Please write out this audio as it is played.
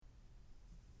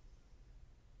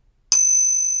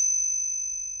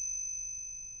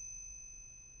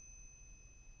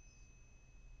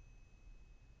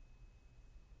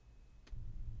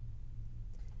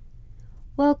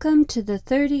Welcome to the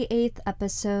 38th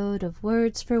episode of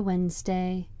Words for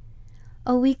Wednesday,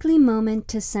 a weekly moment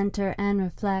to center and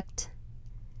reflect.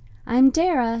 I'm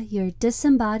Dara, your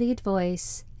disembodied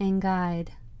voice and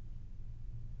guide.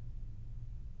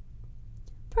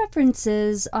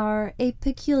 Preferences are a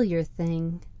peculiar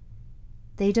thing.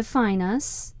 They define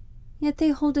us, yet they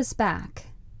hold us back.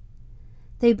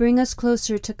 They bring us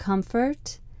closer to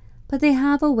comfort, but they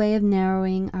have a way of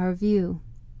narrowing our view.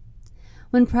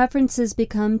 When preferences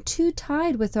become too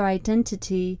tied with our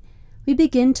identity, we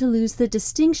begin to lose the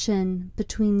distinction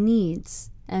between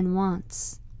needs and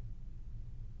wants.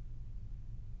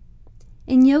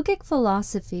 In yogic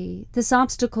philosophy, this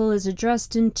obstacle is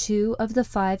addressed in 2 of the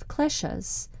 5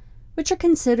 kleshas, which are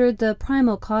considered the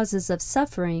primal causes of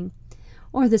suffering,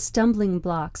 or the stumbling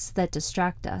blocks that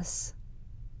distract us.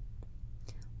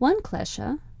 One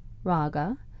klesha,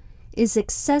 raga, is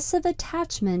excessive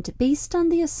attachment based on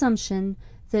the assumption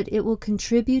that it will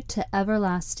contribute to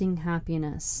everlasting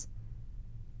happiness.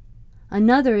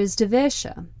 Another is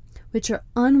dvesha, which are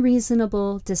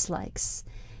unreasonable dislikes.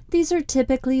 These are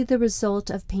typically the result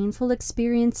of painful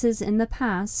experiences in the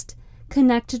past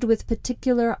connected with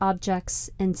particular objects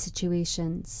and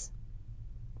situations.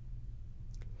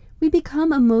 We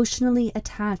become emotionally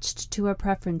attached to our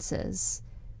preferences.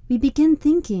 We begin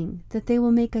thinking that they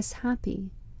will make us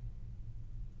happy.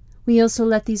 We also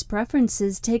let these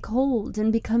preferences take hold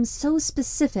and become so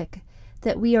specific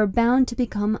that we are bound to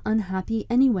become unhappy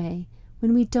anyway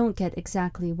when we don't get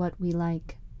exactly what we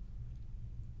like.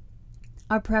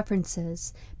 Our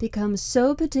preferences become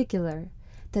so particular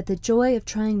that the joy of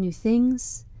trying new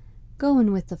things,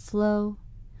 going with the flow,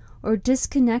 or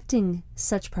disconnecting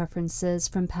such preferences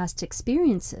from past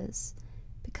experiences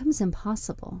becomes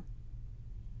impossible.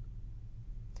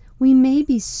 We may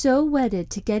be so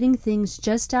wedded to getting things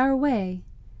just our way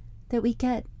that we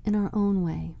get in our own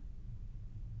way.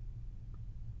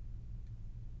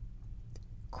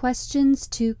 Questions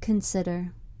to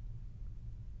consider.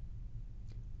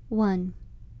 1.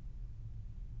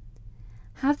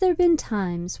 Have there been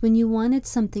times when you wanted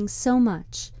something so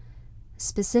much, a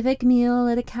specific meal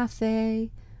at a cafe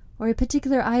or a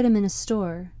particular item in a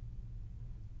store,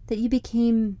 that you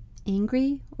became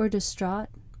angry or distraught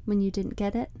when you didn't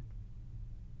get it?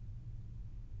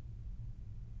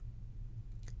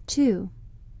 2.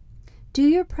 Do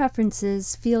your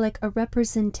preferences feel like a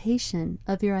representation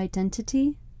of your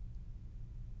identity?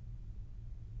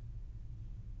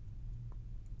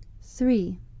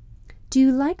 3. Do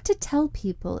you like to tell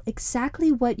people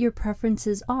exactly what your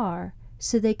preferences are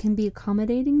so they can be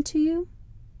accommodating to you?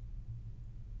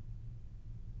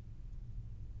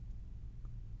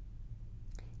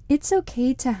 It's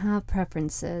okay to have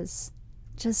preferences.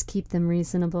 Just keep them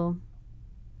reasonable.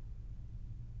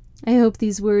 I hope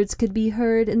these words could be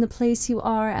heard in the place you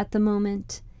are at the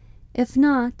moment. If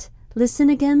not, listen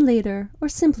again later or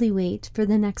simply wait for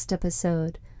the next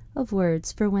episode of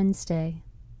Words for Wednesday.